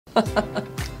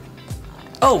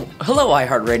Oh, hello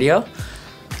iHeartRadio.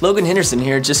 Logan Henderson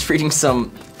here, just reading some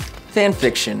fan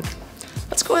fiction.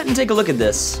 Let's go ahead and take a look at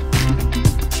this.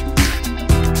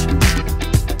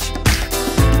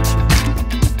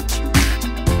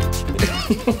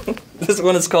 This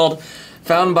one is called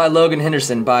Found by Logan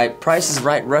Henderson by Price is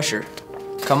Right Rusher.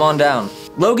 Come on down.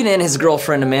 Logan and his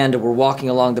girlfriend Amanda were walking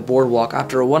along the boardwalk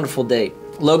after a wonderful date.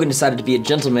 Logan decided to be a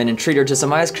gentleman and treat her to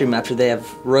some ice cream after they have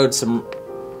rode some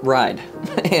ride.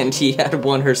 And he had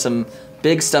won her some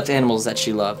big stuffed animals that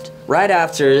she loved. Right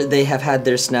after they have had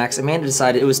their snacks, Amanda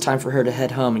decided it was time for her to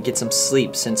head home and get some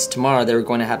sleep, since tomorrow they were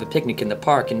going to have a picnic in the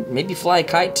park and maybe fly a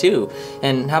kite too,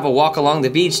 and have a walk along the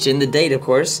beach to end the date, of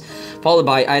course, followed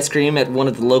by ice cream at one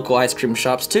of the local ice cream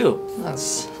shops too.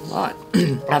 That's a lot.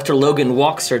 After Logan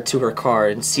walks her to her car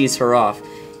and sees her off,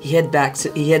 he heads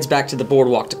back to the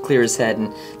boardwalk to clear his head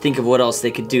and think of what else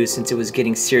they could do, since it was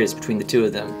getting serious between the two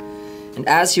of them. And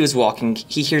as he was walking,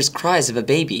 he hears cries of a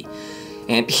baby.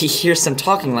 And he hears some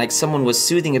talking like someone was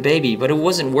soothing a baby, but it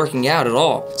wasn't working out at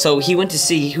all. So he went to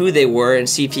see who they were and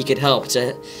see if he could help.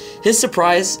 To his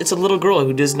surprise, it's a little girl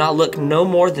who does not look no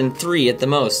more than 3 at the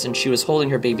most, and she was holding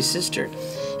her baby sister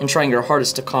and trying her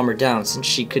hardest to calm her down, since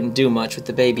she couldn't do much with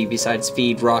the baby besides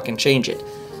feed, rock, and change it.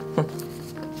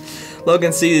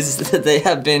 Logan sees that they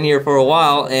have been here for a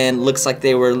while and looks like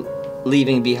they were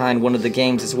leaving behind one of the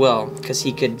games as well, because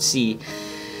he could see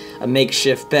a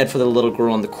makeshift bed for the little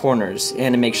girl in the corners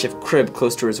and a makeshift crib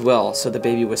close to her as well, so the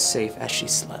baby was safe as she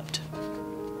slept.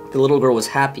 The little girl was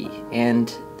happy,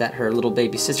 and that her little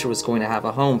baby sister was going to have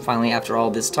a home finally after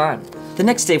all this time. The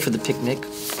next day for the picnic,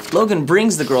 Logan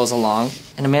brings the girls along,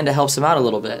 and Amanda helps him out a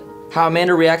little bit. How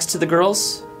Amanda reacts to the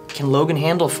girls? Can Logan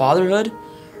handle fatherhood?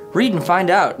 Read and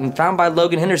find out in Found by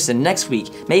Logan Henderson next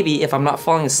week, maybe if I'm not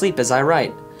falling asleep as I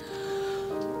write.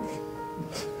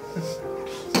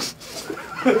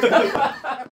 Hey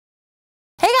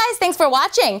guys, thanks for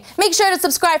watching. Make sure to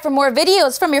subscribe for more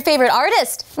videos from your favorite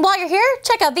artist. And while you're here,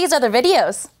 check out these other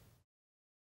videos.